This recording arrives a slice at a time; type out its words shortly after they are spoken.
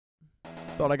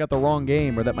thought I got the wrong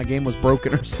game or that my game was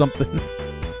broken or something.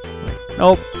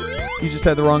 Nope. You just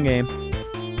had the wrong game.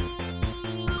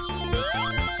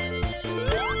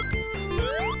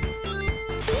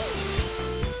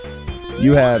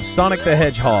 You have Sonic the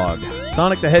Hedgehog.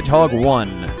 Sonic the Hedgehog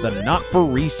 1, the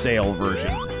not-for-resale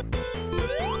version.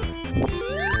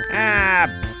 Ah,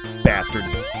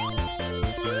 bastards.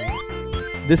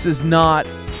 This is not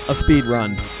a speed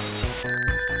run.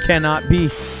 Cannot be.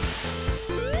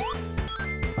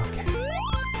 Okay.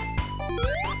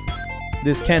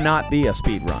 This cannot be a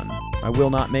speed run. I will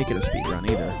not make it a speed run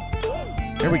either.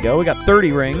 There we go. We got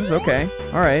 30 rings. Okay.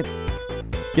 All right.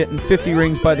 Getting 50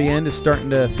 rings by the end is starting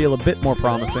to feel a bit more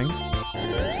promising.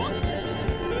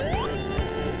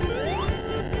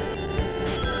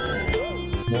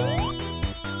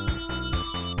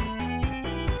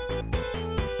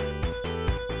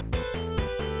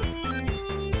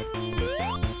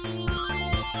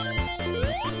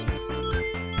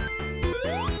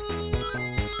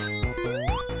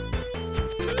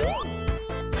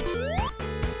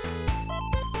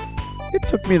 It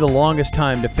took me the longest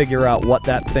time to figure out what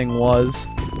that thing was.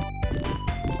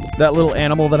 That little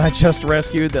animal that I just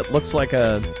rescued that looks like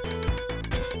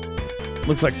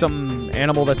some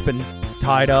animal that's been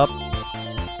tied up.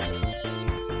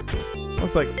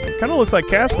 Kind of looks like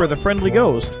Casper the Friendly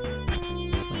Ghost.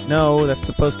 No, that's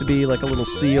supposed to be like a little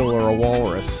seal or a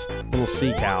walrus, a little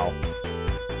sea cow.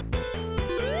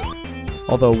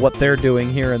 Although what they're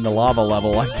doing here in the lava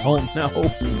level, I don't know.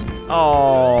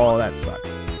 Oh, that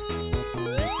sucks.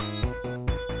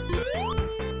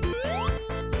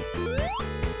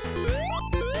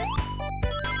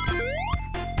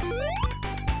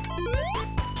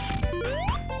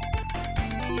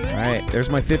 Alright, there's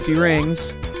my 50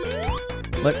 rings.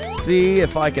 Let's see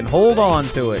if I can hold on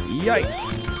to it.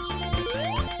 Yikes!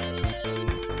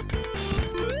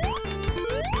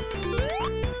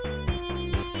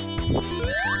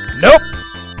 Nope!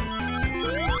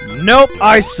 Nope,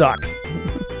 I suck.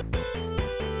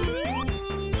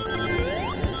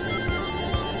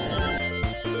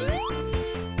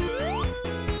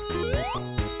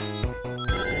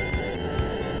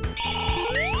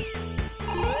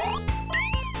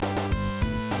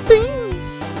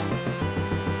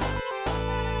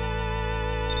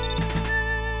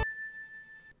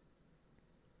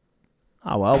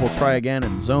 Ah, well, we'll try again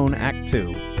in Zone Act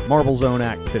 2. Marble Zone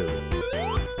Act 2.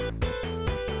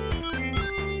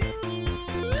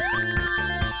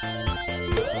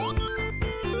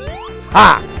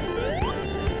 Ha!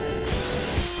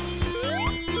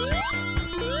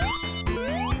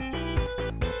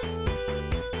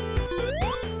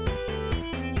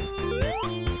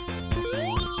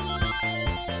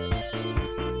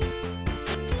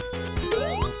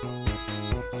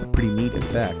 It's a pretty neat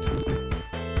effect.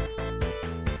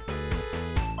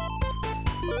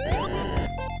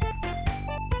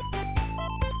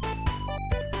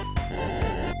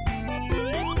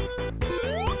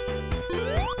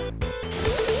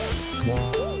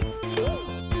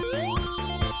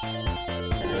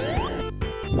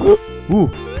 Ooh.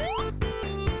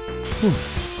 Ooh.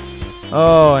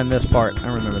 Oh, and this part.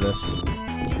 I remember this.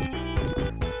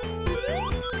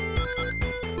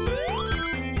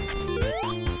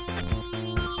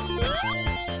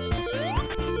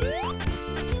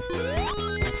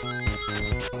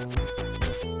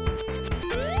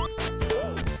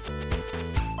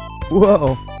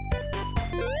 Whoa.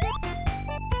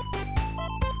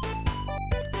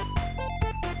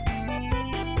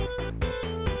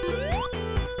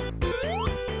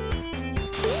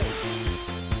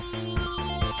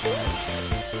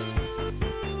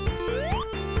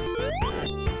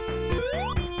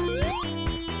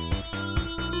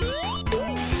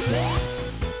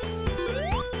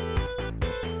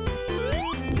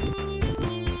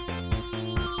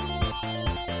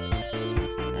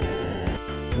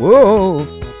 Whoa!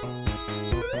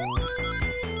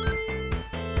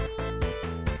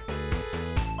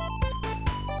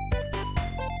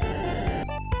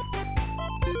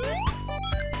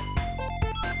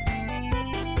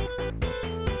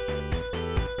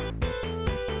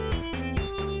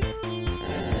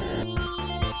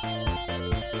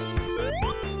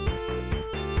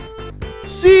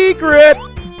 Secret!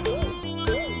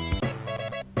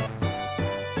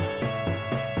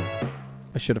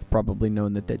 I should have probably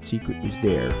known that that secret was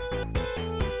there.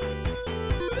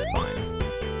 It's fine.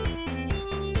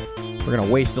 We're gonna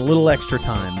waste a little extra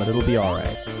time, but it'll be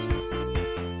alright.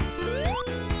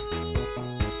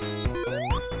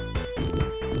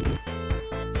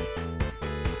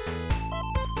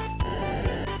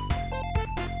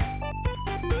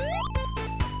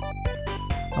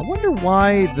 I wonder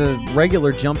why the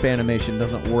regular jump animation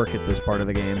doesn't work at this part of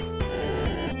the game.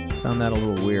 Found that a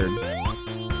little weird.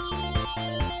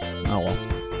 Oh well.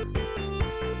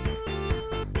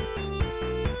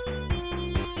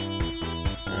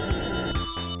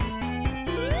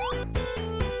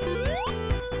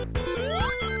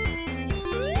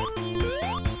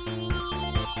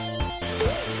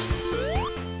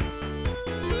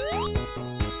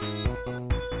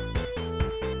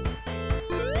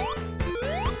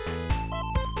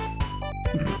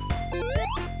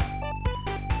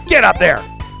 Get up there!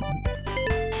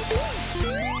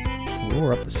 Ooh,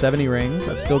 we're up to 70 rings.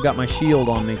 I've still got my shield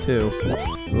on me, too.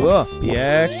 Ooh, be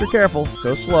extra careful.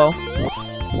 Go slow.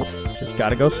 Just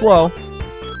gotta go slow.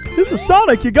 This is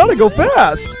Sonic, you gotta go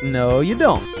fast! No, you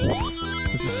don't.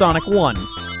 This is Sonic 1.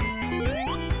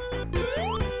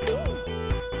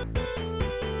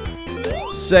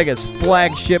 Sega's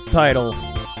flagship title.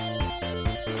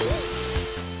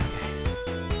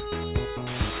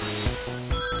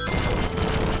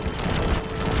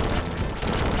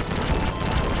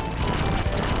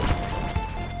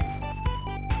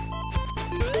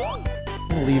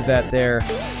 Leave that there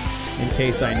in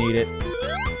case I need it.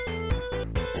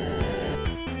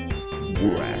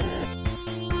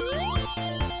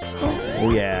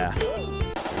 Oh yeah.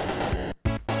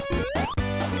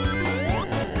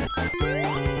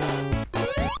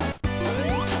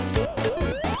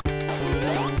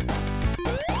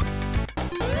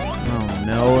 Oh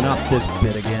no, not this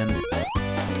bit again.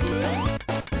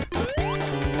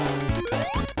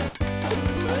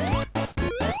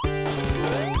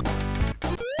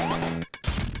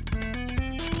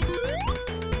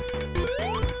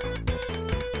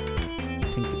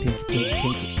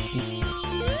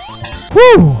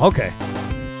 Whew! Okay.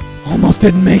 Almost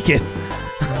didn't make it.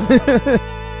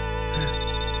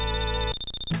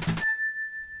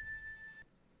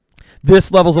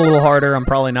 This level's a little harder. I'm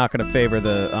probably not going to favor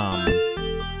the,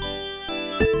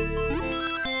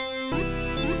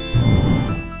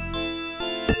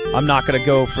 I'm not going to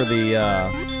go for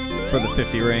the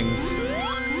 50 rings.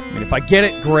 I mean, if I get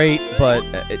it, great, but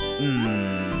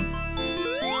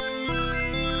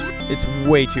it's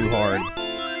way too hard.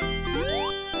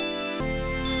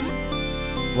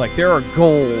 Like, there are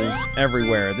goals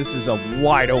everywhere. This is a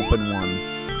wide open one.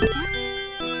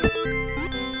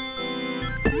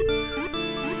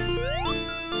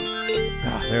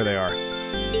 Ah, there they are.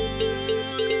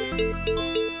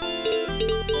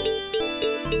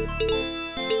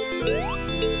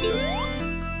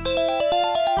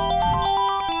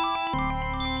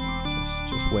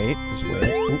 Just wait. Just wait.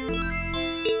 Oop.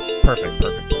 Perfect,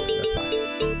 perfect, perfect. That's fine.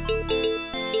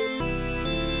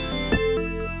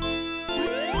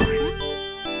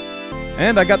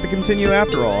 And I got the continue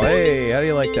after all. Hey, how do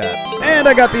you like that? And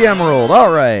I got the emerald.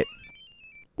 All right.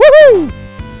 Woohoo!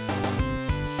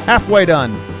 Halfway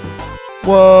done.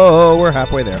 Whoa, we're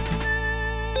halfway there.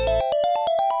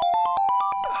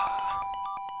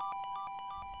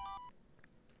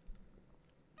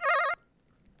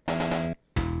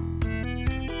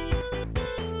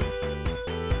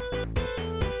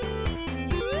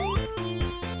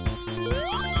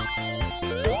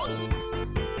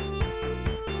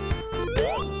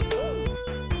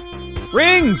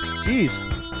 Rings! Jeez.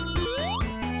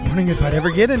 I was wondering if I'd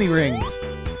ever get any rings.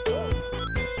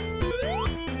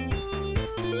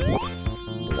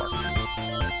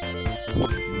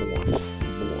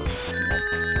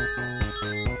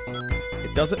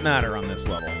 It doesn't matter on this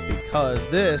level, because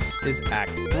this is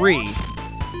Act 3,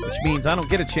 which means I don't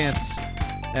get a chance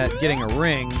at getting a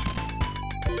ring.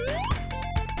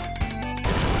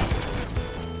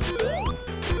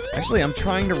 Actually, I'm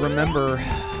trying to remember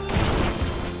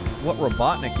what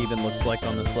Robotnik even looks like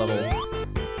on this level.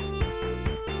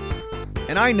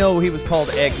 And I know he was called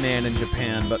Eggman in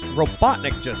Japan, but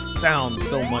Robotnik just sounds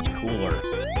so much cooler.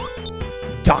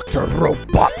 Dr.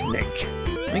 Robotnik!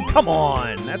 I mean, come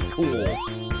on, that's cool.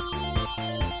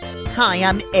 Hi,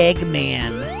 I'm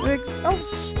Eggman. Like, how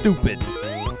stupid.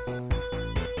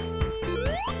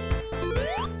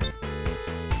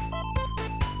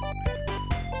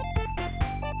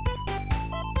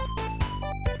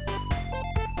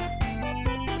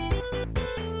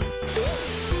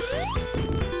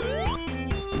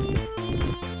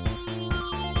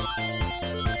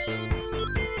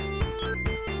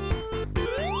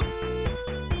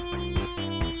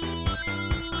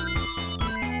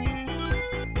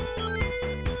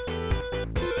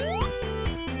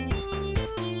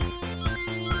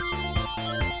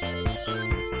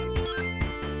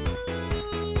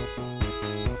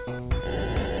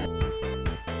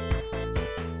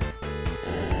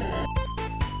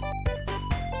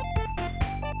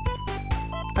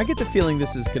 I get the feeling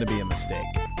this is going to be a mistake.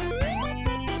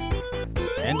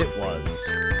 And it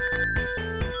was.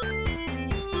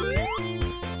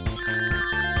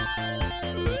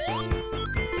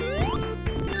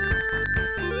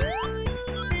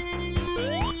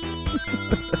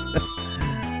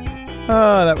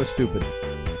 Ah, that was stupid.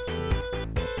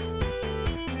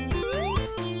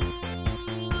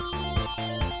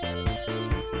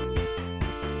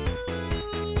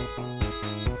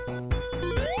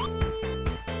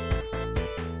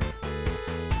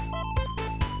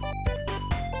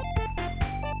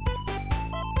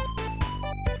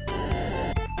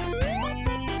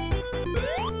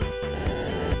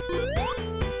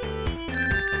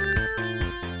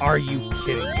 Are you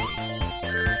kidding me?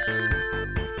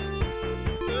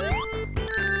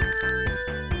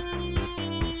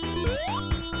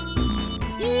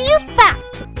 You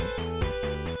fact!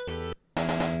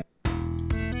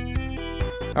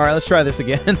 All right, let's try this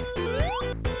again.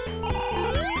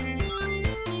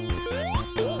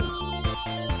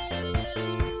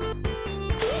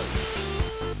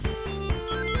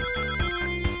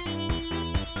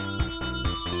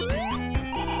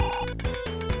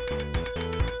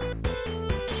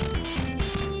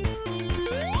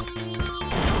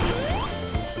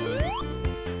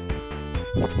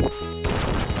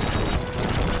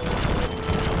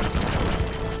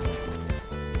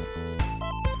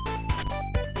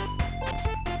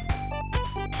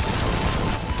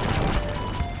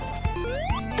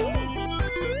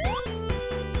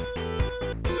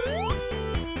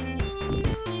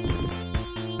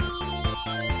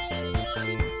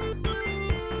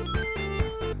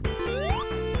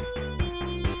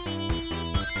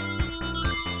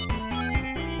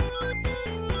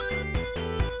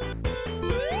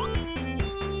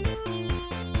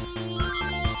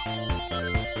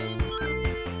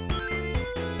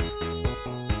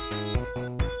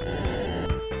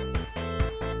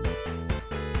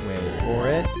 For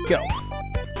it, go.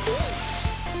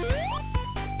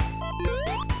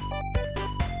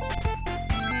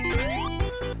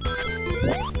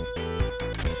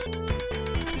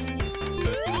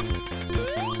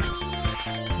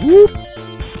 Whoop.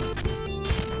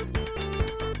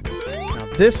 Now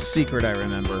this secret I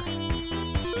remember.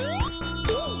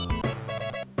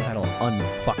 That'll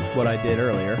unfuck what I did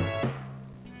earlier.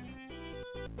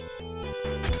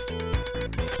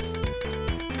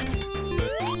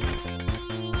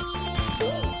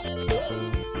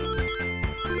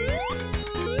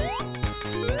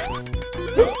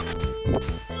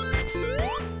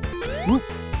 Whoop.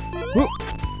 Whoop.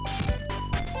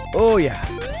 Oh, yeah.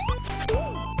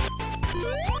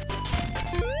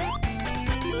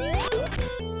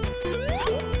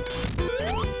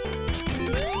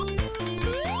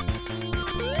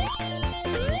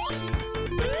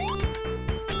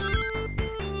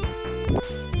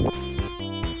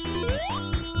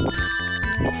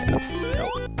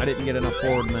 Nope, I didn't get enough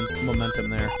forward momentum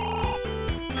there.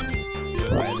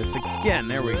 Try this again.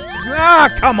 There we go. Ah,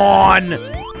 come on!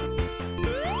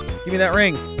 Give me that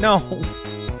ring. No.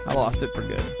 I lost it for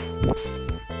good.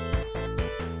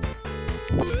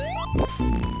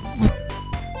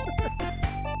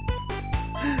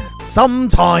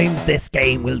 Sometimes this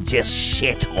game will just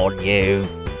shit on you.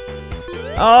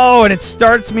 Oh, and it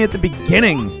starts me at the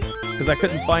beginning. Because I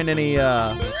couldn't find any,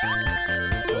 I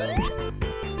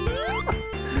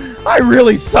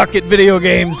really suck at video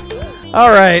games.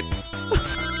 Alright.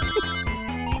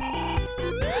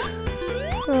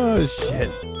 Oh, shit.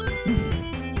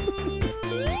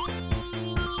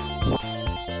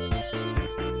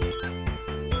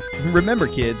 Remember,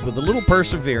 kids, with a little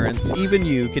perseverance, even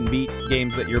you can beat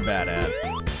games that you're bad at.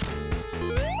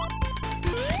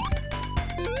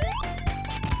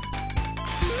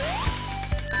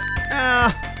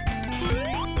 Ah!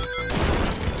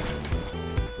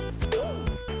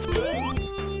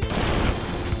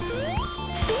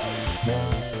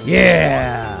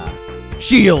 Yeah!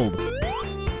 Shield!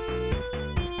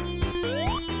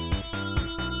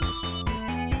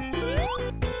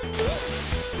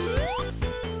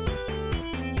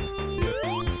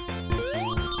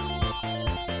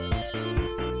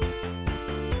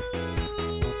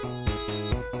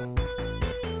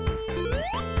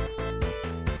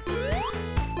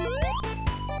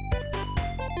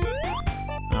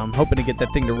 I'm hoping to get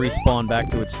that thing to respawn back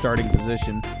to its starting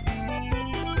position.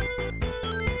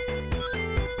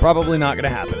 Probably not going to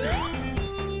happen.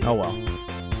 Oh well.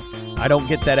 I don't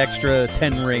get that extra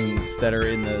 10 rings that are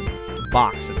in the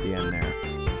box at the end there.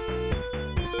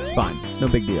 It's fine. It's no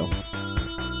big deal.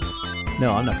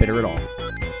 No, I'm not bitter at all.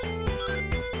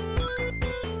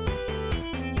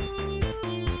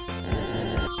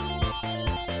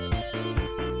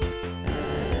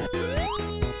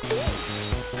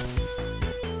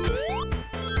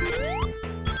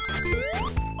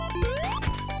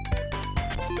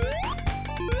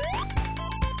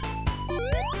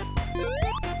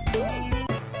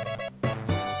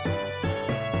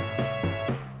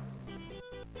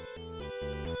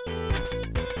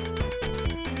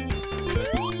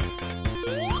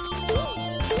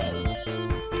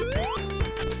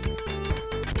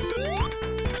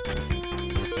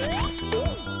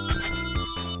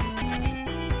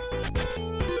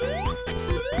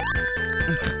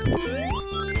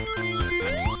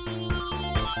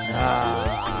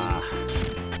 Ah.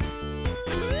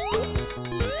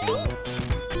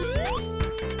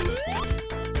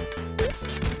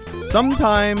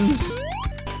 Sometimes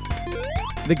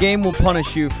the game will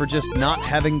punish you for just not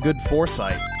having good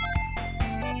foresight.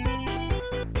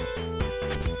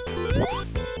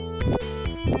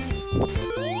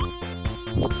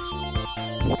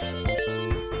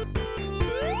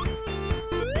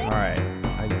 Alright,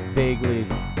 I vaguely...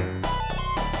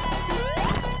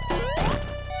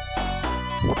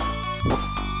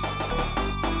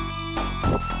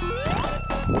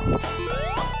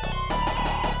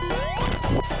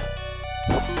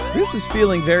 This is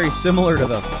feeling very similar to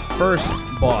the first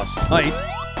boss fight.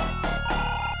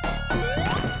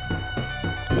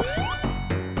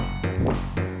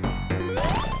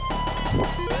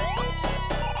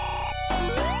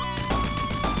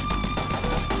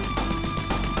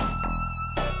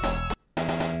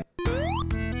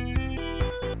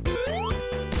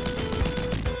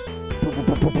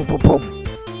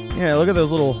 Yeah, look at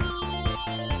those little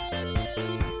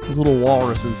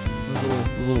walruses,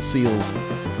 those little seals.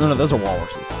 No, those are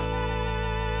walruses.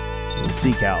 Little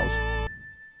sea cows.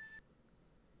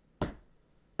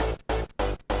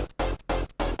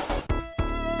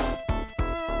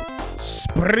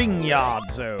 Spring Yard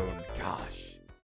Zone. Gosh.